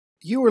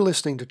You are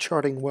listening to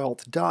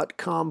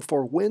ChartingWealth.com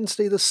for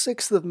Wednesday, the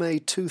 6th of May,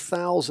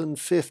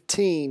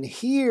 2015.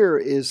 Here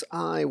is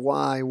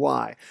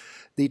IYY,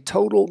 the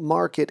Total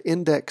Market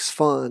Index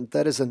Fund.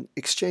 That is an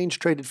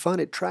exchange-traded fund.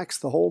 It tracks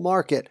the whole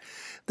market.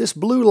 This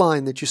blue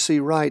line that you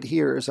see right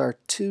here is our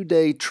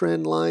two-day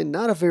trend line.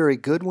 Not a very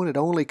good one. It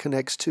only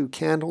connects two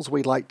candles.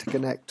 We like to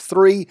connect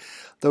three.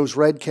 Those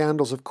red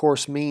candles, of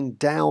course, mean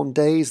down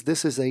days.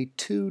 This is a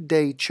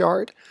two-day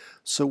chart.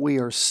 So we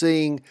are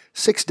seeing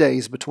 6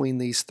 days between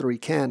these three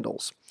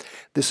candles.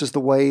 This is the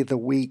way the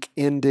week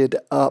ended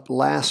up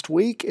last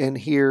week, and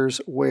here's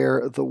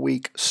where the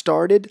week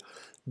started.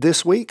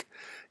 This week,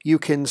 you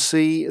can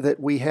see that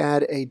we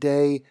had a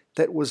day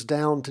that was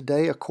down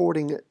today.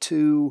 According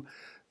to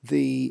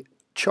the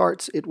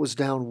charts, it was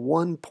down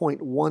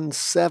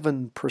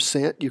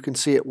 1.17%. You can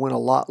see it went a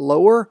lot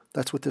lower.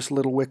 That's what this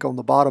little wick on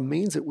the bottom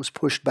means. It was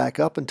pushed back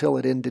up until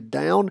it ended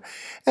down,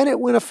 and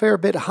it went a fair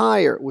bit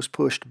higher. It was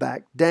pushed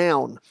back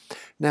down.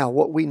 Now,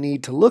 what we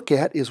need to look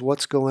at is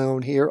what's going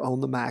on here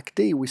on the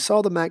MACD. We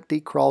saw the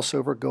MACD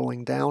crossover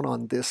going down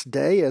on this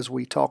day, as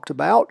we talked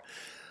about.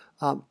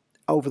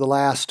 Over the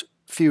last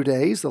few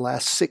days, the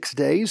last 6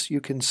 days, you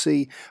can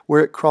see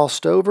where it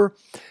crossed over.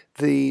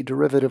 The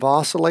derivative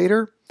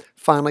oscillator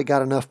finally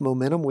got enough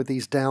momentum with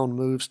these down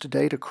moves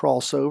today to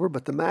cross over,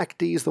 but the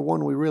MACD is the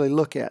one we really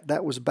look at.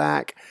 That was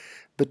back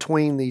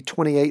between the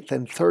 28th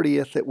and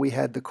 30th that we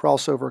had the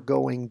crossover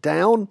going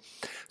down.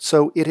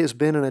 So it has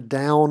been in a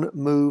down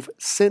move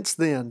since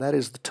then. That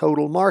is the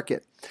total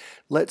market.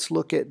 Let's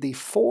look at the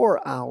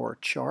 4-hour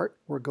chart.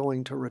 We're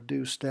going to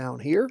reduce down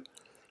here.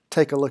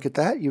 Take a look at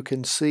that. You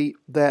can see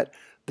that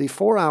the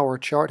 4-hour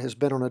chart has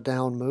been on a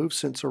down move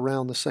since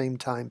around the same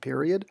time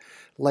period,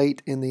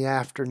 late in the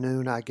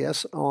afternoon, I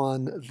guess,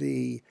 on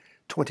the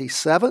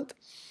 27th.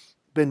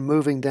 Been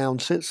moving down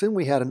since then.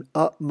 We had an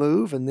up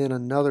move and then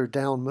another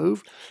down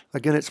move.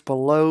 Again, it's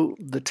below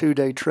the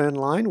 2-day trend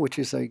line, which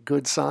is a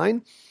good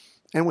sign.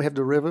 And we have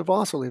derivative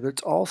oscillator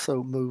that's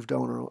also moved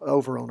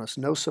over on us.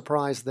 No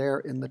surprise there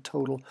in the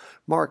total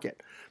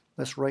market.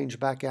 Let's range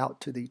back out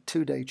to the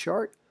 2-day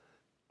chart,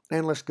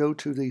 and let's go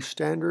to the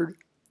Standard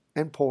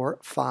 & Poor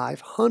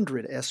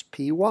 500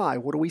 SPY.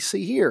 What do we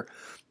see here?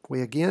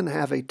 We again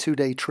have a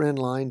 2-day trend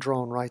line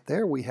drawn right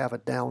there. We have a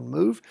down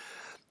move.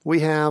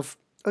 We have,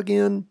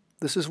 again,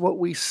 this is what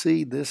we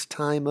see this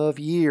time of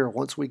year.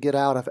 Once we get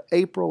out of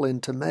April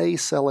into May,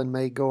 selling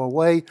may go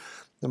away.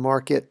 The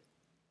market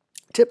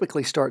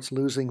typically starts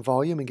losing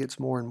volume and gets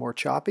more and more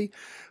choppy.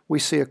 We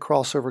see a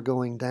crossover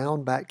going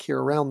down back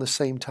here around the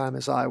same time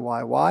as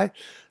IYY.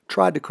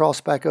 Tried to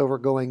cross back over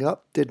going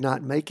up, did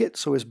not make it,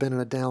 so has been in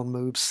a down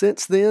move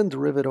since then.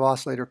 Derivative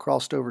oscillator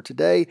crossed over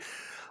today.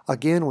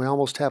 Again, we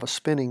almost have a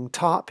spinning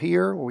top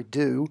here. We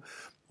do.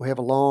 We have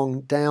a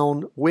long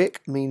down wick,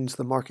 means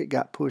the market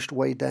got pushed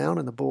way down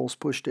and the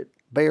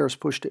bears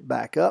pushed it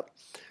back up.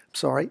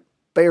 Sorry,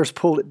 bears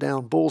pulled it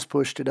down, bulls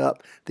pushed it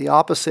up. The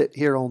opposite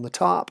here on the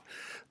top.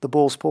 The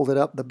bulls pulled it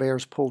up, the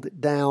bears pulled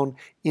it down,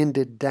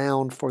 ended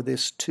down for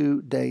this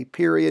 2-day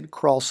period.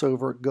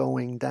 Crossover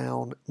going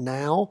down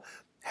now.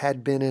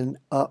 Had been an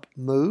up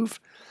move.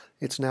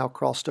 It's now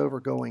crossed over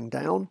going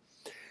down.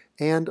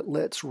 And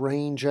let's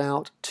range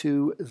out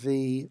to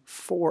the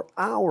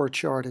 4-hour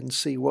chart and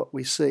see what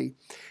we see.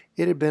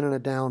 It had been in a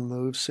down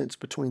move since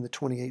between the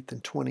 28th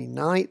and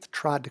 29th.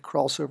 Tried to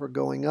cross over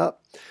going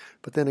up,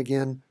 but then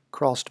again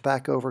crossed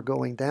back over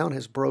going down,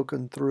 has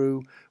broken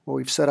through where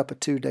we've set up a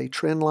 2-day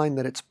trend line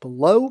that it's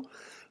below.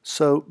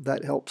 So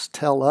that helps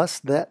tell us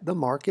that the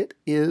market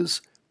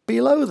is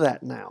below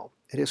that now.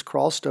 It has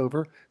crossed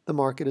over. The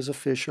market is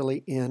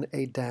officially in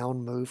a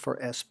down move for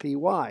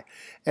SPY.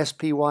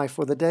 SPY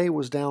for the day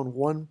was down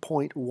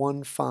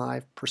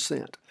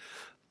 1.15%.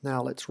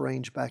 Now let's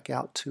range back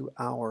out to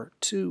our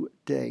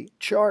 2-day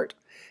chart,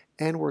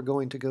 and we're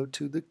going to go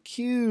to the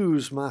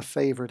Qs, my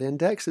favorite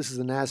index. This is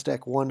the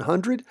NASDAQ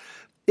 100.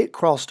 It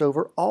crossed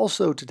over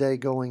also today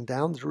going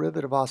down. The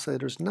derivative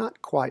oscillator is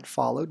not quite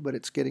followed, but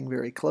it's getting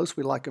very close.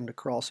 We like them to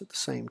cross at the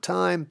same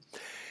time.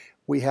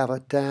 We have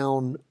a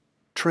down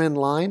trend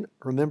line.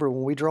 Remember,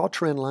 when we draw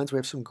trend lines, we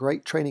have some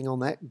great training on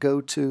that.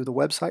 Go to the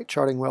website,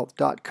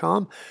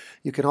 chartingwealth.com.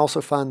 You can also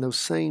find those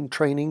same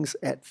trainings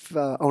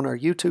on our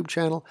YouTube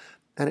channel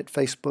and at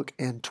Facebook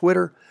and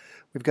Twitter.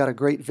 We've got a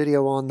great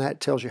video on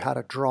that. Tells you how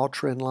to draw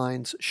trend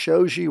lines.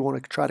 Shows you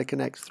want to try to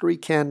connect 3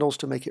 candles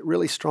to make it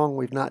really strong.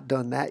 We've not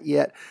done that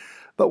yet,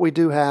 but we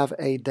do have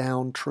a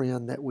down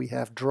trend that we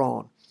have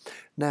drawn.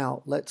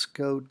 Now, let's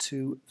go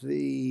to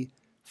the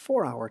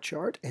 4-hour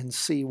chart and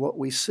see what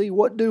we see.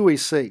 What do we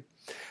see?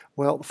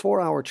 Well, the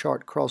 4-hour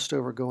chart crossed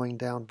over going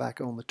down back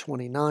on the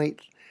 29th.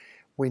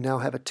 We now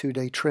have a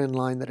 2-day trend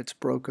line that it's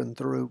broken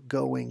through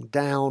going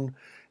down,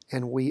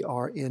 and we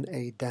are in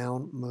a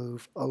down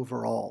move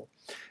overall.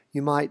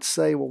 You might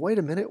say, well, wait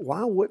a minute,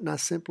 why wouldn't I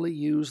simply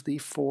use the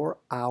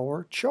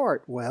 4-hour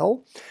chart?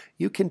 Well,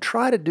 you can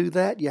try to do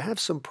that. You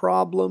have some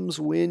problems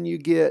when you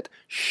get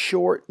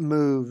short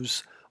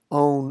moves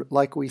on,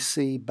 like we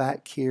see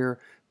back here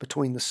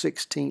between the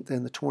 16th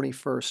and the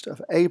 21st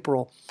of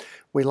April.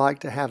 We like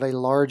to have a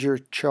larger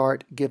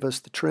chart give us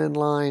the trend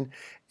line,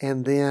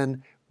 and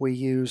then we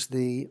use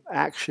the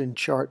action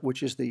chart,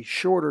 which is the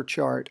shorter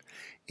chart,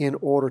 in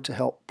order to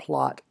help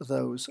plot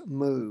those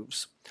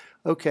moves.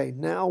 Okay,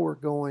 now we're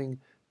going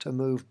to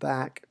move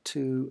back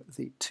to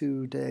the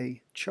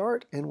 2-day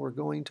chart, and we're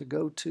going to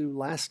go to,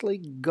 lastly,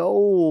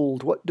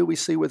 gold. What do we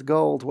see with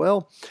gold?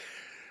 Well,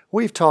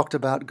 we've talked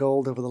about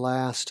gold over the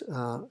last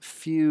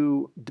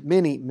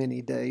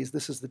many days.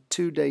 This is the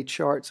 2-day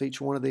charts.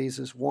 Each one of these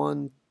is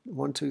 1,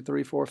 2,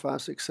 3, 4,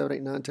 5, 6, 7,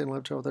 8, 9, 10,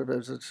 11, 12,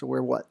 13. So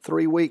we're what?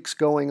 3 weeks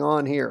going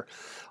on here,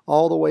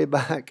 all the way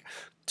back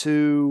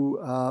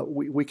to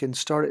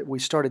we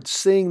started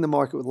seeing the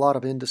market with a lot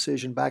of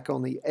indecision back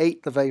on the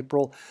 8th of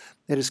April.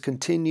 It has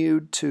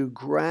continued to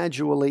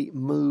gradually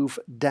move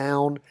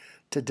down.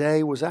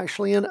 Today was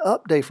actually an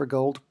up day for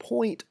gold,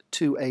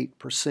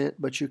 0.28%,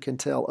 but you can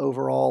tell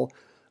overall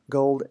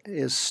gold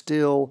is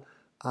still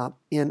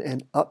in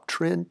an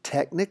uptrend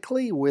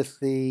technically with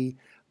the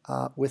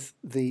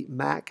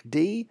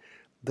MACD.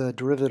 The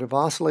derivative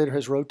oscillator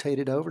has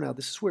rotated over. Now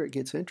this is where it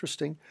gets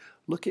interesting.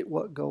 Look at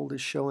what gold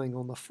is showing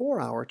on the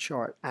 4-hour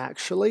chart,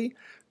 actually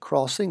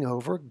crossing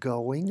over,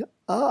 going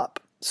up.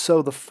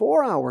 So the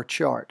 4-hour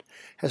chart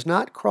has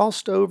not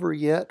crossed over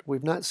yet.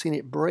 We've not seen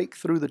it break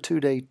through the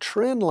 2-day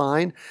trend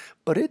line,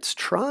 but it's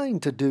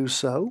trying to do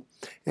so.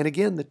 And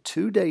again, the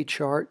 2-day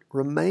chart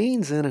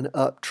remains in an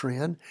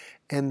uptrend,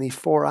 and the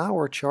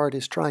 4-hour chart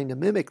is trying to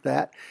mimic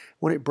that.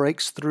 When it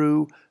breaks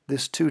through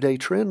this 2-day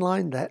trend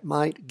line, that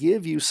might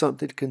give you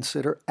something to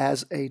consider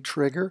as a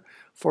trigger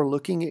for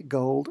looking at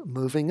gold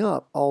moving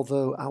up.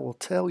 Although I will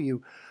tell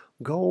you,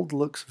 gold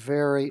looks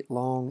very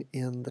long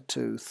in the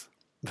tooth.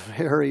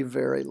 Very,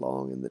 very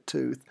long in the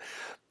tooth.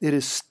 It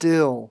is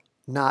still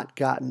not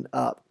gotten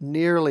up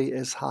nearly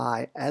as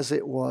high as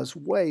it was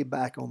way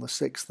back on the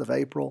 6th of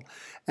April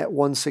at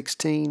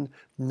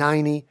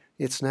 116.90.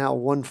 It's now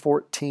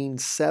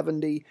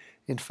 114.70.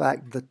 In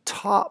fact, the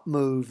top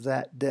move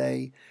that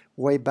day,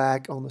 way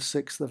back on the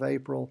 6th of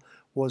April,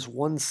 was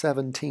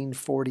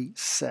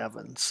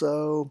 117.47.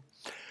 So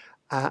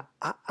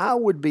I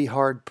would be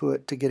hard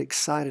put to get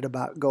excited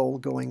about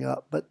gold going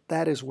up, but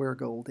that is where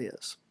gold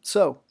is.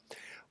 So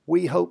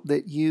we hope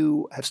that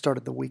you have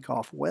started the week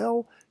off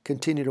well.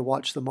 Continue to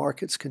watch the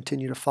markets.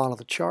 Continue to follow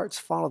the charts.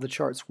 Follow the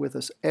charts with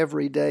us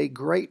every day.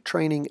 Great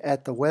training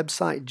at the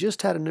website.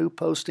 Just had a new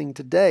posting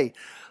today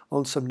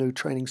on some new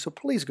training, so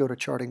please go to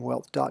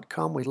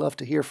chartingwealth.com. We love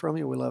to hear from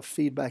you. We love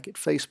feedback at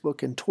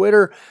Facebook and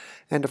Twitter,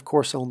 and of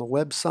course on the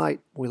website.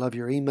 We love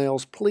your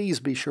emails.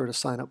 Please be sure to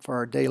sign up for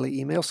our daily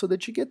email so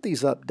that you get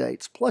these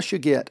updates. Plus you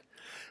get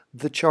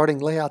the charting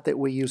layout that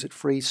we use at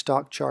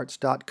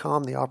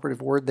freestockcharts.com. The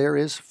operative word there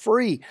is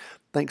free.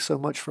 Thanks so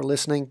much for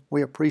listening.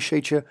 We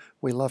appreciate you.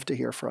 We love to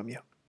hear from you.